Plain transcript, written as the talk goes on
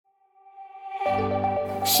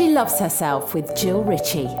She Loves Herself with Jill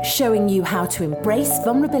Ritchie, showing you how to embrace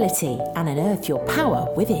vulnerability and unearth your power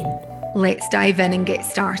within. Let's dive in and get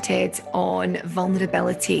started on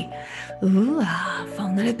vulnerability.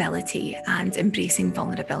 Vulnerability and embracing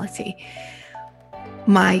vulnerability.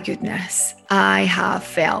 My goodness, I have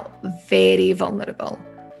felt very vulnerable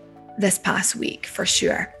this past week for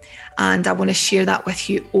sure. And I want to share that with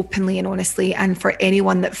you openly and honestly. And for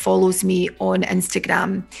anyone that follows me on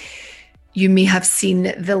Instagram, you may have seen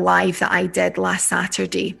the live that I did last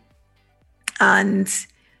Saturday. And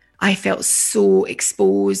I felt so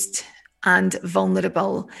exposed and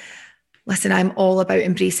vulnerable. Listen, I'm all about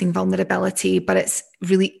embracing vulnerability, but it's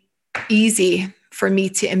really easy for me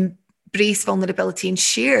to embrace vulnerability and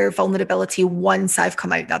share vulnerability once I've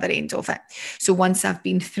come out the other end of it. So once I've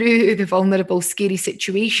been through the vulnerable, scary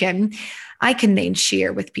situation, I can then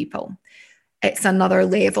share with people. It's another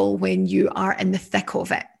level when you are in the thick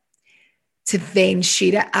of it, to then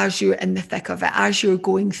share it as you're in the thick of it, as you're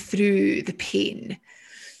going through the pain.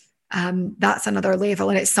 That's another level.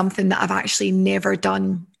 And it's something that I've actually never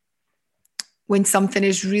done. When something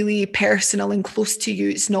is really personal and close to you,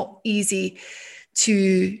 it's not easy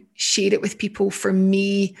to share it with people. For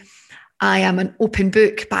me, I am an open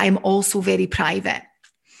book, but I'm also very private.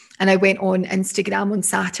 And I went on Instagram on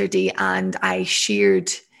Saturday and I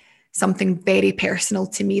shared something very personal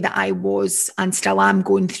to me that I was and still am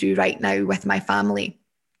going through right now with my family.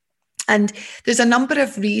 And there's a number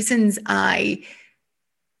of reasons I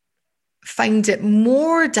find it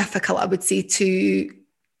more difficult, I would say, to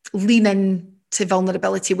lean in to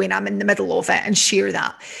vulnerability when I'm in the middle of it and share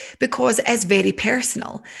that, because it is very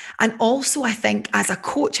personal. And also, I think as a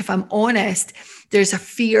coach, if I'm honest, there's a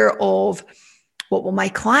fear of, what will my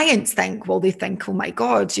clients think? Will they think, oh my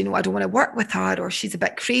God, I don't want to work with her, or she's a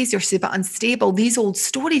bit crazy, or she's a bit unstable? These old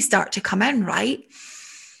stories start to come in, right?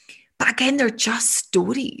 But again, they're just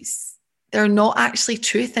stories. They're not actually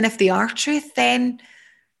truth. And if they are truth, then,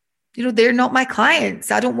 they're not my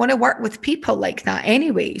clients. I don't want to work with people like that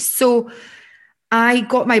anyway. So I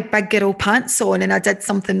got my big girl pants on and I did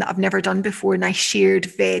something that I've never done before. And I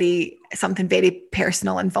shared something very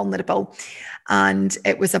personal and vulnerable. And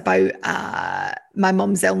it was about my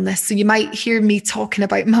mum's illness. So you might hear me talking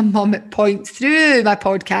about my mum at points through my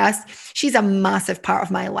podcast. She's a massive part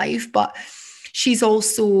of my life, but she's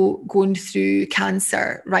also going through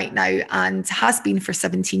cancer right now and has been for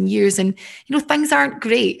 17 years. And, things aren't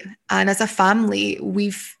great. And as a family,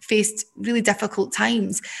 we've faced really difficult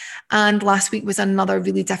times. And last week was another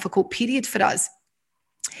really difficult period for us.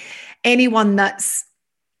 Anyone that's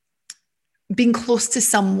been close to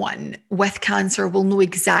someone with cancer will know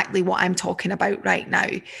exactly what I'm talking about right now.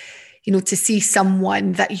 To see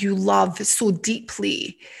someone that you love so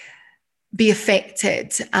deeply be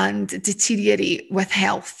affected and deteriorate with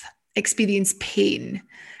health, experience pain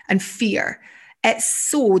and fear. It's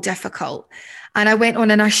so difficult. And I went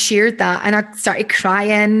on and I shared that and I started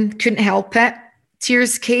crying, couldn't help it.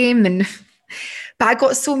 Tears came but I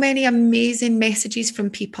got so many amazing messages from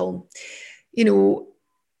people,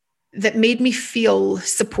 that made me feel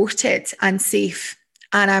supported and safe.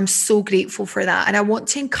 And I'm so grateful for that. And I want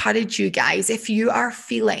to encourage you guys, if you are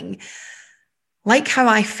feeling like how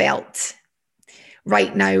I felt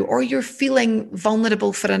right now, or you're feeling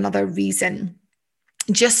vulnerable for another reason,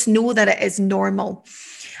 just know that it is normal.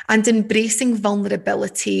 And embracing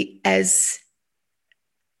vulnerability is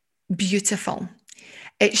beautiful.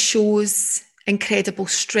 It shows incredible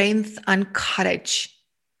strength and courage.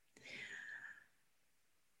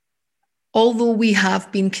 Although we have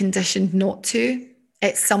been conditioned not to,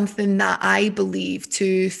 it's something that I believe,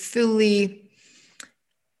 to fully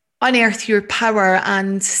unearth your power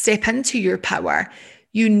and step into your power,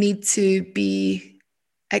 you need to be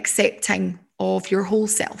accepting of your whole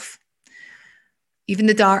self. Even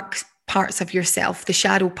the dark parts of yourself, the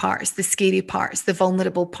shadow parts, the scary parts, the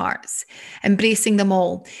vulnerable parts, embracing them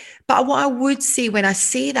all. But what I would say when I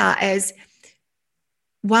say that is,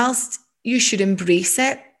 whilst you should embrace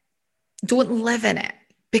it, don't live in it,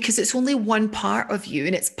 because it's only one part of you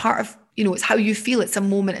and it's part of, it's how you feel. It's a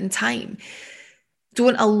moment in time.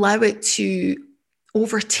 Don't allow it to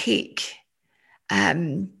overtake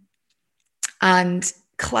and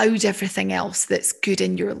cloud everything else that's good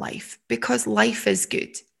in your life, because life is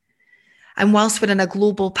good. And whilst we're in a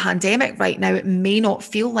global pandemic right now, it may not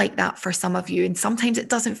feel like that for some of you. And sometimes it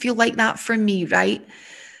doesn't feel like that for me, right?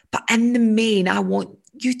 But in the main, I want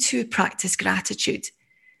you to practice gratitude.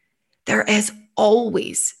 There is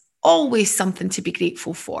always something to be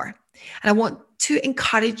grateful for. And I want to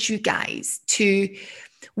encourage you guys to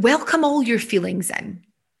welcome all your feelings in.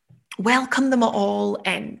 Welcome them all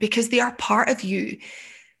in, because they are part of you.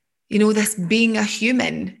 This being a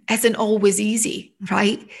human isn't always easy,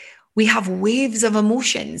 right? We have waves of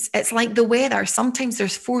emotions. It's like the weather. Sometimes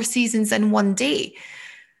there's 4 seasons in one day,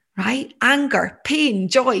 right? Anger, pain,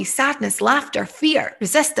 joy, sadness, laughter, fear,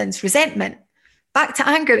 resistance, resentment. Back to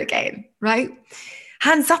anger again, right?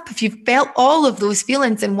 Hands up if you've felt all of those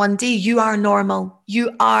feelings in one day. You are normal.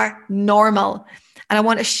 You are normal. And I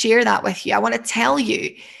want to share that with you. I want to tell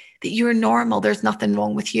you that you're normal. There's nothing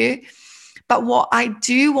wrong with you. But what I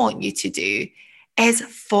do want you to do is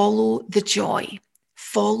follow the joy,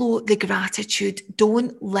 follow the gratitude.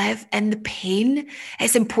 Don't live in the pain.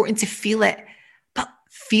 It's important to feel it, but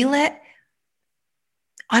feel it.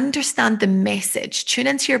 Understand the message. Tune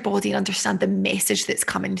into your body and understand the message that's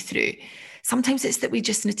coming through. Sometimes it's that we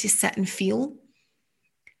just need to sit and feel,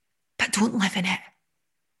 but don't live in it.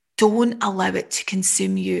 Don't allow it to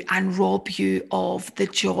consume you and rob you of the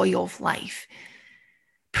joy of life.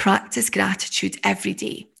 Practice gratitude every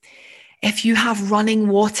day. If you have running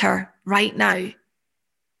water right now,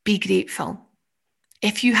 be grateful.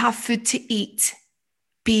 If you have food to eat,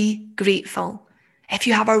 be grateful. If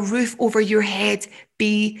you have a roof over your head,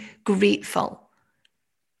 be grateful.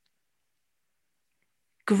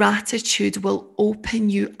 Gratitude will open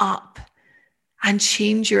you up and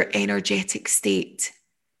change your energetic state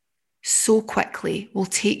so quickly. Will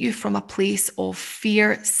take you from a place of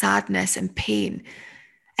fear, sadness, and pain.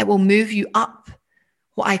 It will move you up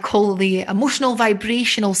what I call the emotional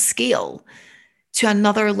vibrational scale to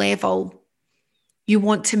another level. You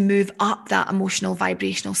want to move up that emotional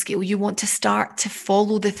vibrational scale. You want to start to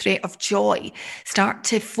follow the thread of joy. Start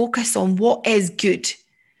to focus on what is good.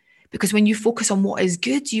 Because when you focus on what is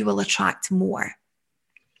good, you will attract more.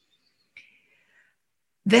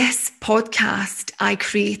 This podcast I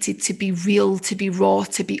created to be real, to be raw,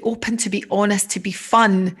 to be open, to be honest, to be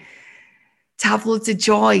fun, to have loads of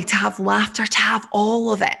joy, to have laughter, to have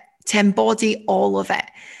all of it, to embody all of it.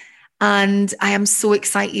 And I am so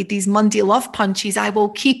excited. These Monday Love Punches, I will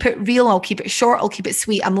keep it real. I'll keep it short. I'll keep it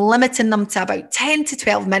sweet. I'm limiting them to about 10 to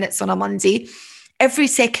 12 minutes on a Monday. Every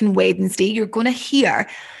second Wednesday, you're going to hear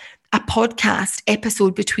a podcast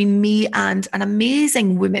episode between me and an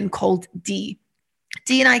amazing woman called Dee.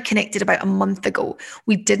 Dee and I connected about a month ago.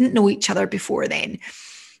 We didn't know each other before then.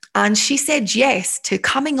 And she said yes to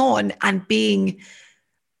coming on and being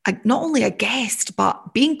not only a guest,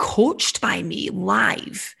 but being coached by me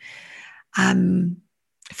live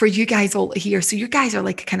for you guys all to hear. So you guys are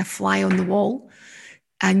like a kind of fly on the wall,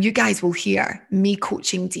 and you guys will hear me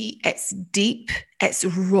coaching Dee. It's deep, it's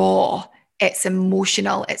raw, it's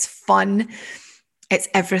emotional, it's fun, it's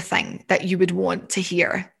everything that you would want to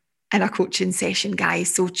hear in a coaching session,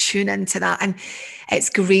 guys. So tune into that. And it's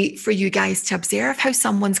great for you guys to observe how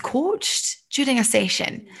someone's coached during a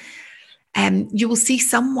session. You will see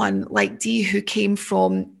someone like Dee who came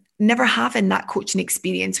from never having that coaching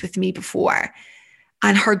experience with me before,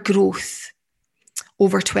 and her growth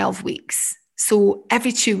over 12 weeks. So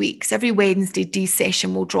every 2 weeks, every Wednesday, Dee's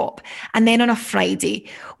session will drop. And then on a Friday,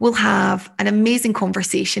 we'll have an amazing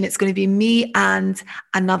conversation. It's going to be me and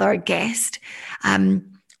another guest.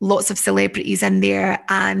 Lots of celebrities in there.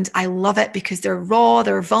 And I love it because they're raw,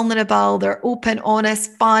 they're vulnerable, they're open,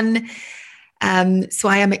 honest, fun. So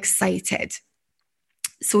I am excited.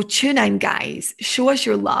 So tune in, guys. Show us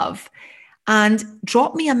your love. And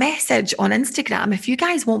drop me a message on Instagram. If you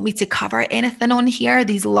guys want me to cover anything on here,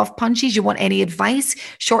 these love punches, you want any advice,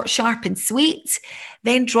 short, sharp, and sweet,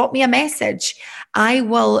 then drop me a message. I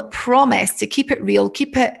will promise to keep it real,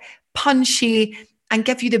 keep it punchy, and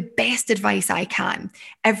give you the best advice I can.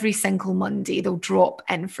 Every single Monday, they'll drop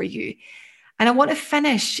in for you. And I want to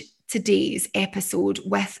finish today's episode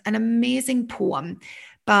with an amazing poem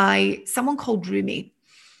by someone called Rumi.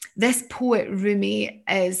 This poet, Rumi,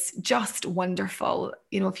 is just wonderful.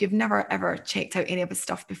 If you've never ever checked out any of his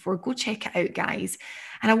stuff before, go check it out, guys.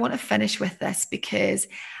 And I want to finish with this because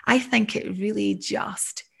I think it really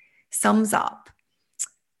just sums up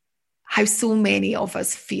how so many of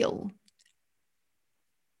us feel.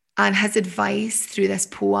 And his advice through this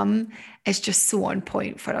poem is just so on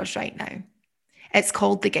point for us right now. It's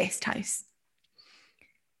called The Guest House.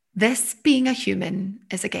 This being a human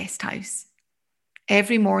is a guest house.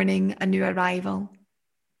 Every morning, a new arrival,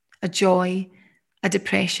 a joy, a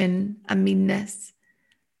depression, a meanness.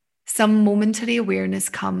 Some momentary awareness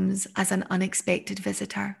comes as an unexpected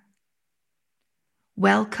visitor.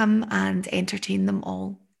 Welcome and entertain them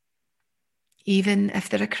all, even if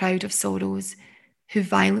they're a crowd of sorrows who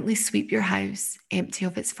violently sweep your house empty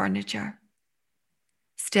of its furniture.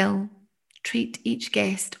 Still, treat each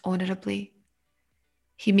guest honourably.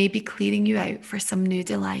 He may be clearing you out for some new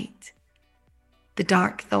delight. The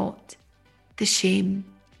dark thought, the shame,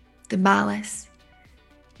 the malice.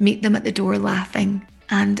 Meet them at the door laughing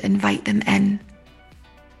and invite them in.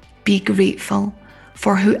 Be grateful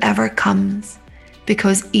for whoever comes,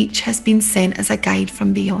 because each has been sent as a guide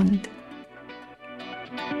from beyond.